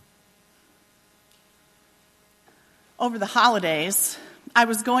Over the holidays, I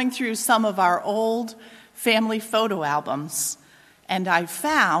was going through some of our old family photo albums, and I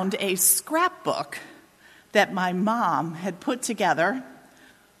found a scrapbook that my mom had put together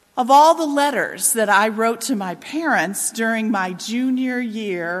of all the letters that I wrote to my parents during my junior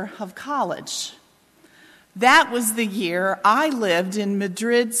year of college. That was the year I lived in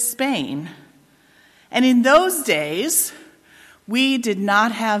Madrid, Spain. And in those days, we did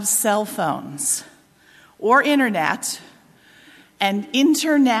not have cell phones or internet, and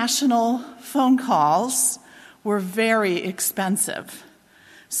international phone calls were very expensive.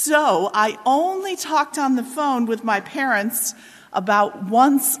 So I only talked on the phone with my parents about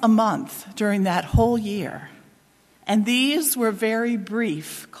once a month during that whole year. And these were very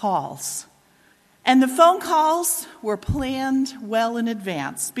brief calls. And the phone calls were planned well in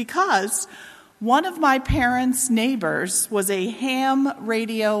advance because one of my parents' neighbors was a ham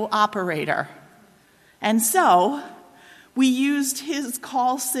radio operator. And so we used his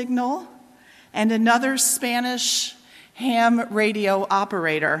call signal and another Spanish ham radio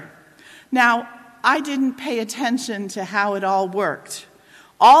operator. Now, I didn't pay attention to how it all worked.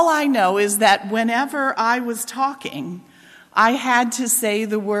 All I know is that whenever I was talking, I had to say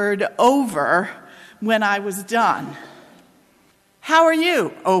the word over when I was done. How are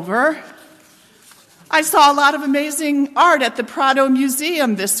you? Over. I saw a lot of amazing art at the Prado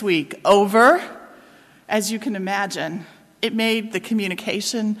Museum this week. Over. As you can imagine, it made the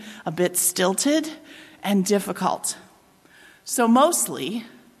communication a bit stilted and difficult. So mostly,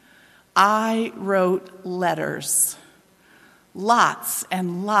 I wrote letters. Lots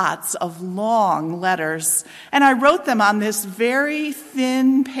and lots of long letters. And I wrote them on this very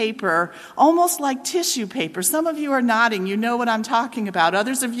thin paper, almost like tissue paper. Some of you are nodding. You know what I'm talking about.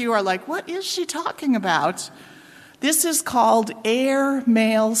 Others of you are like, what is she talking about? This is called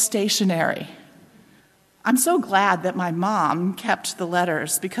airmail stationery. I'm so glad that my mom kept the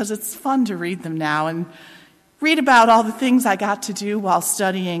letters because it's fun to read them now and read about all the things I got to do while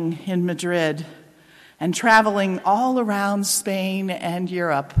studying in Madrid and traveling all around Spain and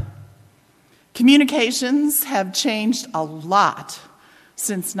Europe. Communications have changed a lot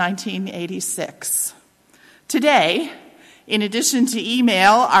since 1986. Today, in addition to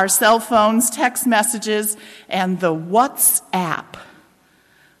email, our cell phones, text messages, and the WhatsApp,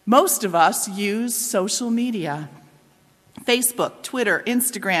 most of us use social media. Facebook, Twitter,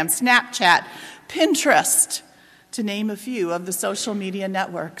 Instagram, Snapchat, Pinterest, to name a few of the social media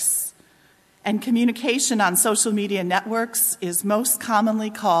networks. And communication on social media networks is most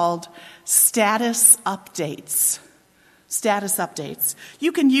commonly called status updates. Status updates.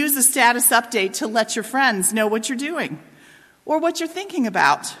 You can use a status update to let your friends know what you're doing, or what you're thinking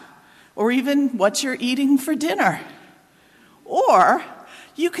about, or even what you're eating for dinner. Or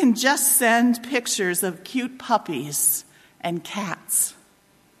you can just send pictures of cute puppies and cats.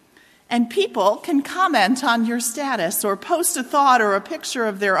 And people can comment on your status or post a thought or a picture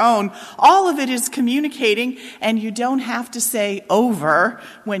of their own. All of it is communicating, and you don't have to say over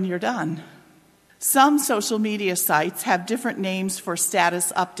when you're done. Some social media sites have different names for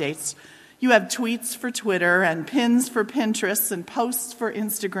status updates. You have tweets for Twitter and pins for Pinterest and posts for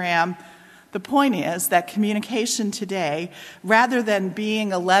Instagram. The point is that communication today, rather than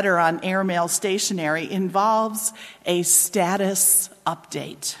being a letter on airmail stationery, involves a status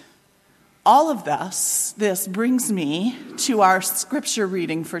update. All of this brings me to our scripture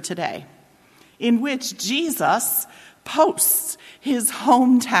reading for today, in which Jesus posts his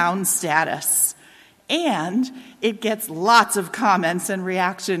hometown status. And it gets lots of comments and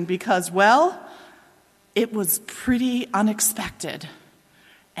reaction because, well, it was pretty unexpected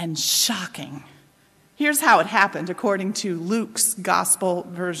and shocking. Here's how it happened according to Luke's gospel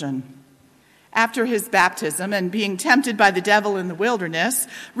version. After his baptism and being tempted by the devil in the wilderness,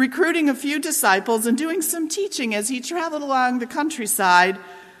 recruiting a few disciples and doing some teaching as he traveled along the countryside,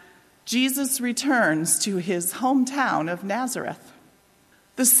 Jesus returns to his hometown of Nazareth.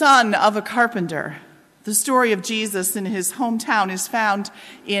 The son of a carpenter. The story of Jesus in his hometown is found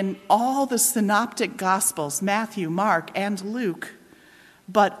in all the synoptic gospels, Matthew, Mark, and Luke.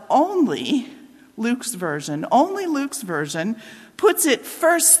 But only Luke's version puts it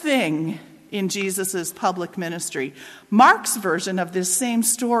first thing in Jesus' public ministry. Mark's version of this same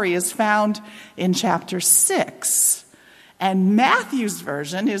story is found in chapter 6. And Matthew's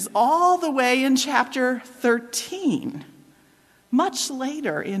version is all the way in chapter 13, much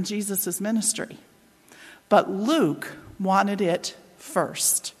later in Jesus' ministry. But Luke wanted it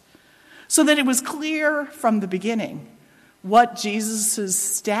first, so that it was clear from the beginning what Jesus'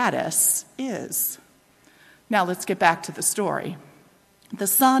 status is. Now let's get back to the story. The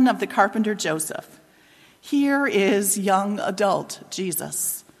son of the carpenter Joseph. Here is young adult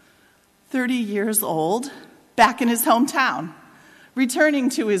Jesus, 30 years old, back in his hometown, returning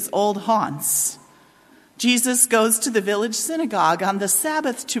to his old haunts. Jesus goes to the village synagogue on the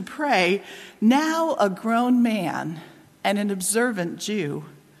Sabbath to pray, now a grown man and an observant Jew.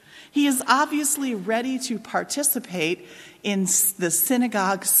 He is obviously ready to participate in the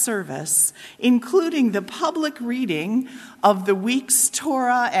synagogue service, including the public reading of the week's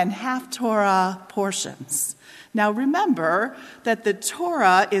Torah and half-Torah portions. Now remember that the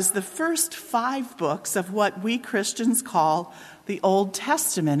Torah is the first 5 books of what we Christians call the Old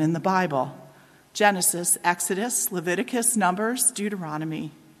Testament in the Bible: Genesis, Exodus, Leviticus, Numbers,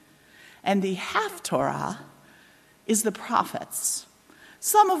 Deuteronomy. And the half-Torah is the prophets,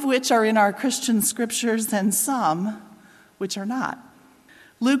 some of which are in our Christian scriptures and some which are not.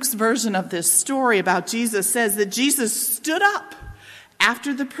 Luke's version of this story about Jesus says that Jesus stood up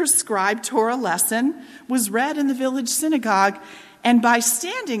after the prescribed Torah lesson was read in the village synagogue, and by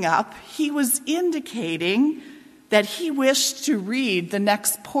standing up, he was indicating that he wished to read the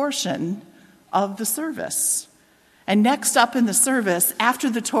next portion of the service. And next up in the service, after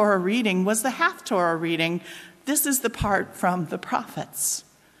the Torah reading, was the half-Torah reading. This is the part from the prophets.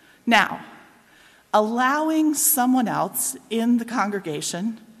 Now, allowing someone else in the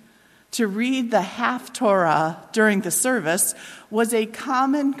congregation to read the half-Torah during the service was a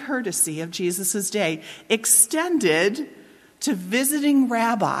common courtesy of Jesus' day, extended to visiting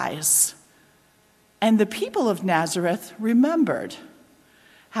rabbis. And the people of Nazareth remembered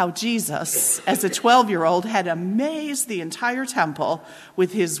how Jesus, as a 12-year-old, had amazed the entire temple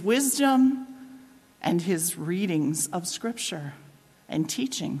with his wisdom and his readings of Scripture and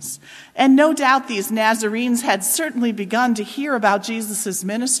teachings. And no doubt these Nazarenes had certainly begun to hear about Jesus'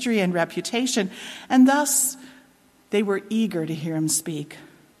 ministry and reputation, and thus they were eager to hear him speak.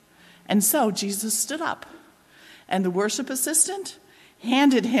 And so Jesus stood up, and the worship assistant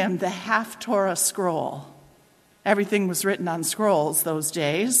handed him the half-Torah scroll. Everything was written on scrolls those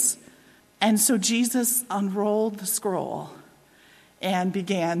days. And so Jesus unrolled the scroll and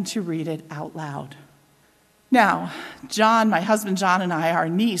began to read it out loud. Now, John, my husband John, and I, our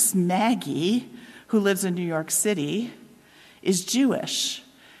niece Maggie, who lives in New York City, is Jewish.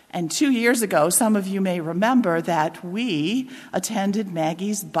 And 2 years ago, some of you may remember that we attended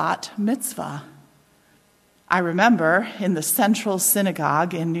Maggie's bat mitzvah. I remember in the Central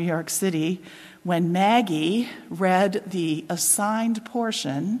Synagogue in New York City when Maggie read the assigned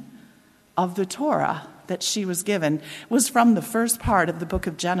portion of the Torah that she was given. It was from the first part of the book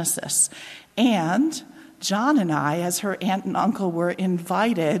of Genesis. And John and I, as her aunt and uncle, were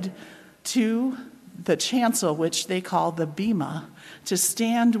invited to the chancel, which they call the bima, to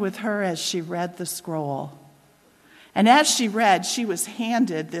stand with her as she read the scroll. And as she read, she was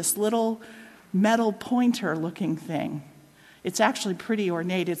handed this little metal pointer-looking thing. It's actually pretty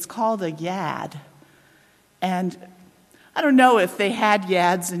ornate. It's called a yad. And I don't know if they had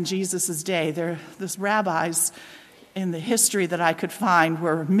yads in Jesus' day. The rabbis in the history that I could find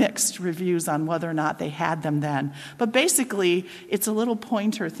were mixed reviews on whether or not they had them then. But basically, it's a little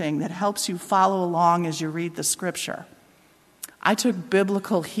pointer thing that helps you follow along as you read the scripture. I took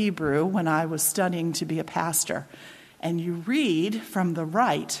biblical Hebrew when I was studying to be a pastor. And you read from the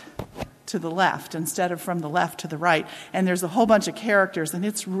right to the left instead of from the left to the right. And there's a whole bunch of characters, and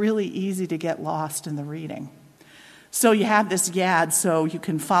it's really easy to get lost in the reading. So you have this yad so you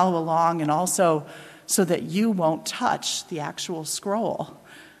can follow along, and also so that you won't touch the actual scroll.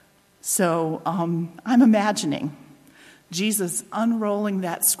 So I'm imagining Jesus unrolling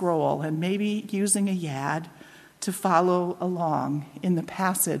that scroll and maybe using a yad to follow along in the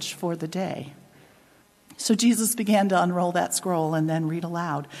passage for the day. So Jesus began to unroll that scroll and then read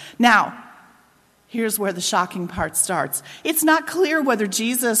aloud. Now, here's where the shocking part starts. It's not clear whether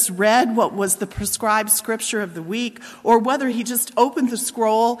Jesus read what was the prescribed scripture of the week or whether he just opened the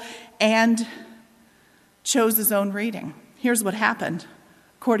scroll and chose his own reading. Here's what happened.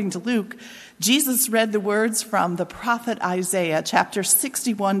 According to Luke, Jesus read the words from the prophet Isaiah, chapter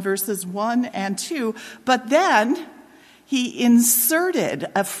 61, verses 1 and 2, but then he inserted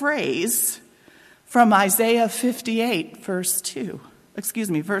a phrase from Isaiah 58, verse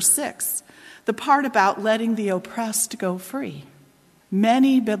 6, the part about letting the oppressed go free.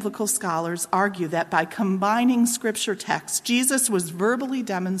 Many biblical scholars argue that by combining scripture texts, Jesus was verbally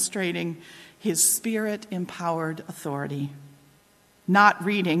demonstrating his spirit-empowered authority. Not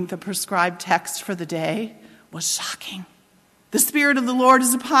reading the prescribed text for the day was shocking. The Spirit of the Lord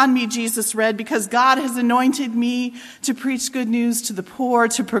is upon me, Jesus read, because God has anointed me to preach good news to the poor,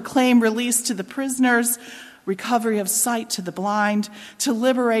 to proclaim release to the prisoners, recovery of sight to the blind, to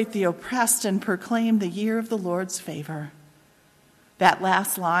liberate the oppressed and proclaim the year of the Lord's favor. That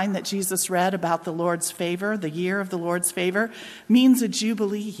last line that Jesus read about the Lord's favor, the year of the Lord's favor, means a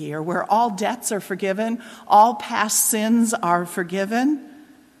Jubilee year where all debts are forgiven, all past sins are forgiven.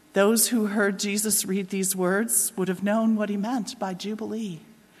 Those who heard Jesus read these words would have known what he meant by Jubilee,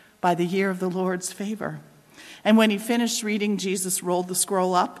 by the year of the Lord's favor. And when he finished reading, Jesus rolled the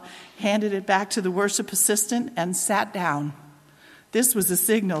scroll up, handed it back to the worship assistant, and sat down. This was a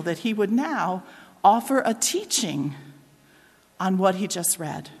signal that he would now offer a teaching on what he just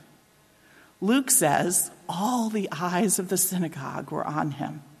read. Luke says all the eyes of the synagogue were on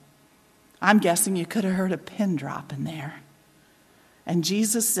him. I'm guessing you could have heard a pin drop in there. And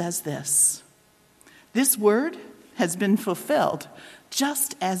Jesus says this word has been fulfilled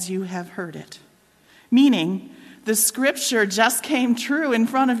just as you have heard it. Meaning, the scripture just came true in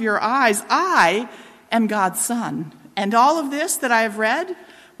front of your eyes. I am God's son. And all of this that I have read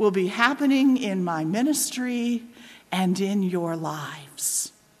will be happening in my ministry and in your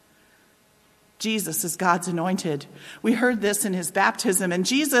lives. Jesus is God's anointed. We heard this in his baptism, and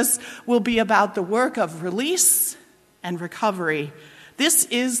Jesus will be about the work of release and recovery. This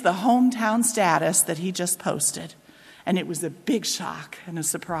is the hometown status that he just posted, and it was a big shock and a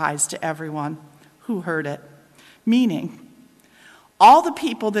surprise to everyone who heard it. Meaning, all the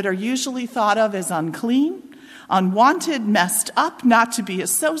people that are usually thought of as unclean, unwanted, messed up, not to be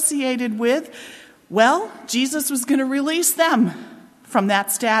associated with, well, Jesus was going to release them from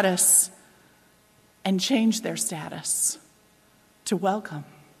that status and change their status to welcome,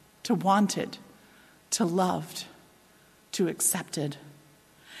 to wanted, to loved, to accepted.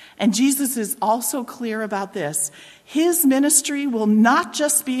 And Jesus is also clear about this. His ministry will not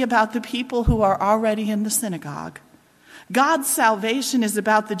just be about the people who are already in the synagogue. God's salvation is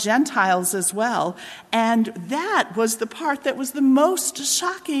about the Gentiles as well. And that was the part that was the most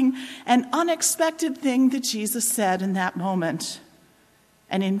shocking and unexpected thing that Jesus said in that moment.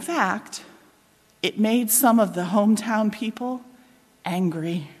 And in fact, it made some of the hometown people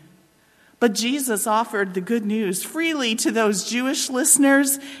angry. But Jesus offered the good news freely to those Jewish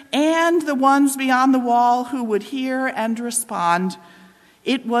listeners and the ones beyond the wall who would hear and respond.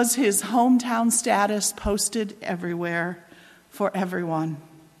 It was his hometown status posted everywhere for everyone.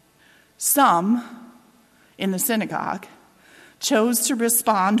 Some in the synagogue chose to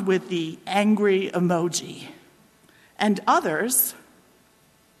respond with the angry emoji, and others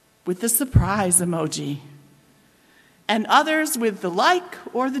with the surprise emoji, and others with the like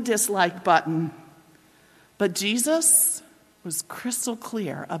or the dislike button. But Jesus was crystal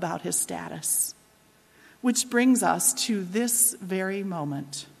clear about his status. Which brings us to this very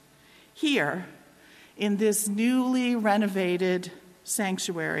moment. Here, in this newly renovated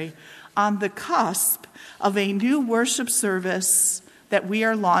sanctuary, on the cusp of a new worship service that we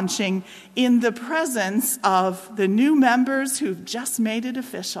are launching in the presence of the new members who've just made it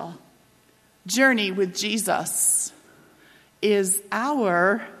official. Journey with Jesus is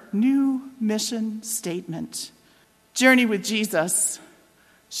our new mission statement. Journey with Jesus,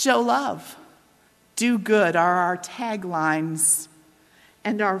 show love. Do good are our taglines.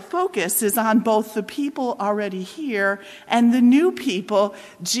 And our focus is on both the people already here and the new people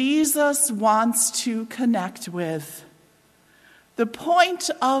Jesus wants to connect with. The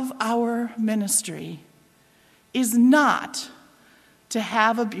point of our ministry is not to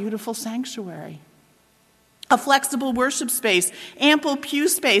have a beautiful sanctuary, a flexible worship space, ample pew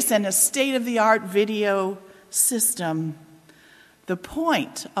space, and a state-of-the-art video system. The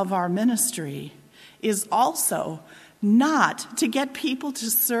point of our ministry is also not to get people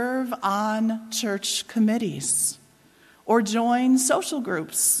to serve on church committees or join social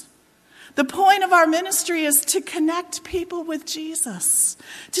groups. The point of our ministry is to connect people with Jesus,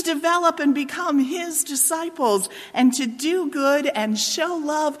 to develop and become his disciples, and to do good and show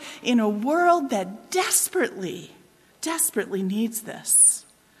love in a world that desperately needs this.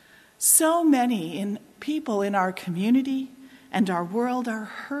 So many people in our community and our world are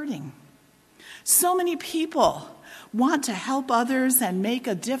hurting. So many people want to help others and make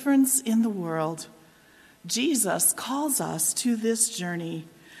a difference in the world. Jesus calls us to this journey,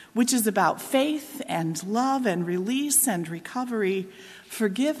 which is about faith and love and release and recovery,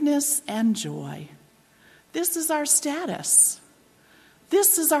 forgiveness and joy. This is our status.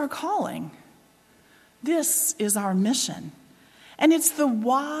 This is our calling. This is our mission. And it's the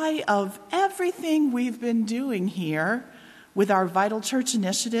why of everything we've been doing here with our Vital Church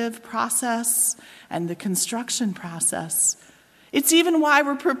Initiative process and the construction process. It's even why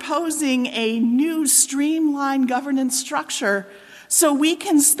we're proposing a new streamlined governance structure so we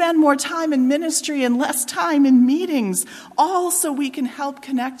can spend more time in ministry and less time in meetings, all so we can help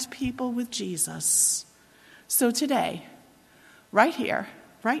connect people with Jesus. So today, right here,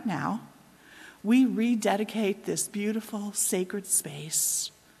 right now, we rededicate this beautiful, sacred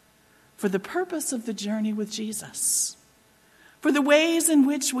space for the purpose of the journey with Jesus, for the ways in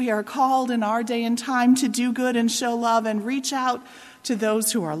which we are called in our day and time to do good and show love and reach out to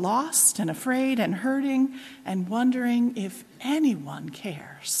those who are lost and afraid and hurting and wondering if anyone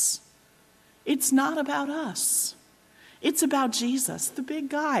cares. It's not about us. It's about Jesus, the big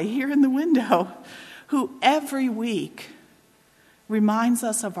guy here in the window, who every week reminds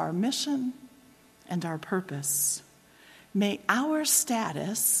us of our mission and our purpose. May our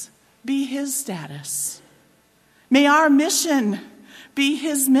status be his status. May our mission be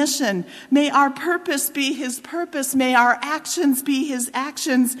his mission. May our purpose be his purpose. May our actions be his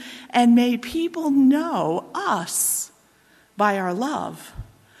actions. And may people know us by our love,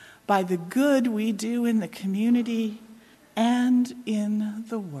 by the good we do in the community and in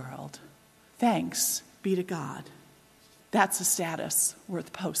the world. Thanks be to God. That's a status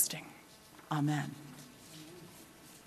worth posting. Amen.